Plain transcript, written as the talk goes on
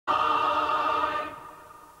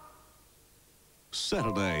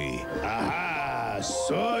Saturday. Aha!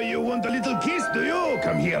 So you want a little kiss, do you?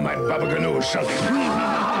 Come here, my baba ganoush.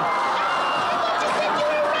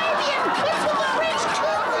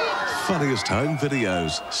 Funniest home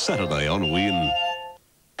videos, Saturday on Win.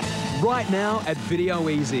 Right now at Video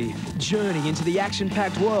Easy, journey into the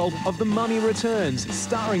action-packed world of The Mummy Returns,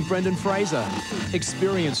 starring Brendan Fraser.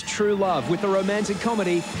 Experience true love with the romantic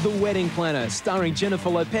comedy The Wedding Planner, starring Jennifer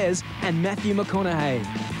Lopez and Matthew McConaughey.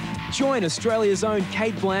 Join Australia's own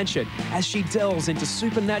Kate Blanchett as she delves into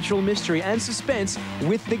supernatural mystery and suspense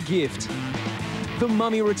with The Gift. The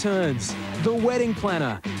Mummy Returns, The Wedding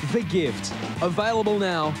Planner, The Gift. Available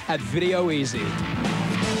now at Video Easy.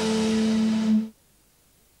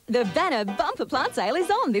 The Banner Bumper Plant Sale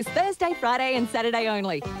is on this Thursday, Friday and Saturday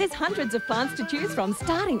only. There's hundreds of plants to choose from,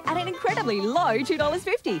 starting at an incredibly low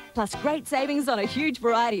 $2.50. Plus great savings on a huge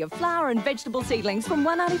variety of flower and vegetable seedlings from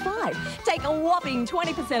 $1.95. Take a whopping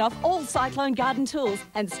 20% off all Cyclone garden tools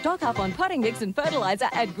and stock up on potting mix and fertiliser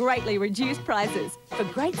at greatly reduced prices. For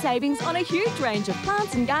great savings on a huge range of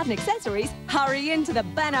plants and garden accessories, hurry into the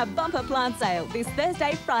Banner Bumper Plant Sale this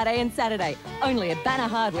Thursday, Friday and Saturday. Only at Banner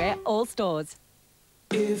Hardware, all stores.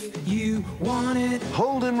 If you want it.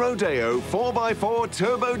 Holden Rodeo 4x4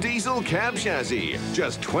 turbo diesel cab chassis.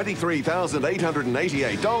 Just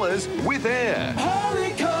 $23,888 with air.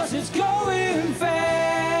 Hurry, 'cause it's going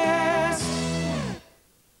fast.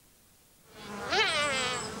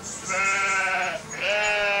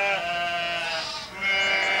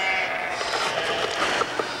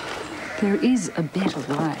 There is a better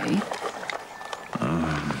way.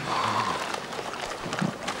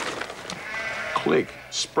 Clik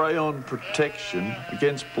spray-on protection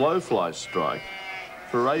against blowfly strike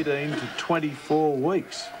for 18 to 24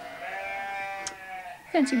 weeks.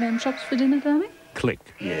 Fancy lamb chops for dinner, darling? Clik.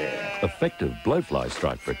 Yeah. Effective blowfly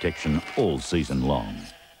strike protection all season long.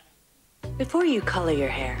 Before you colour your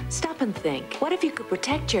hair, stop and think. What if you could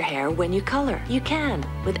protect your hair when you colour? You can,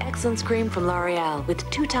 with Excellence Cream from Loreal, with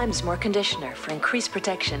 2 times more conditioner for increased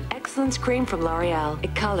protection. Excellence Cream from Loreal.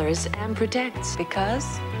 It colours and protects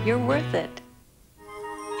because you're worth it.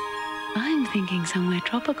 I'm thinking somewhere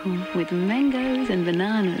tropical with mangoes and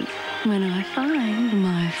bananas when I find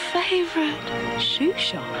my favourite shoe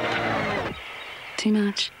shop. Too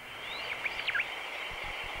much.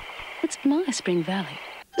 It's my Spring Valley.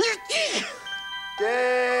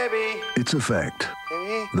 Debbie. It's a fact.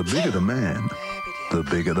 The bigger the man, the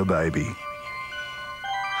bigger the baby.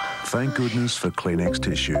 Thank goodness for Kleenex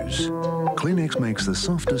tissues. Kleenex makes the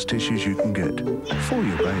softest tissues you can get for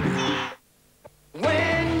your baby.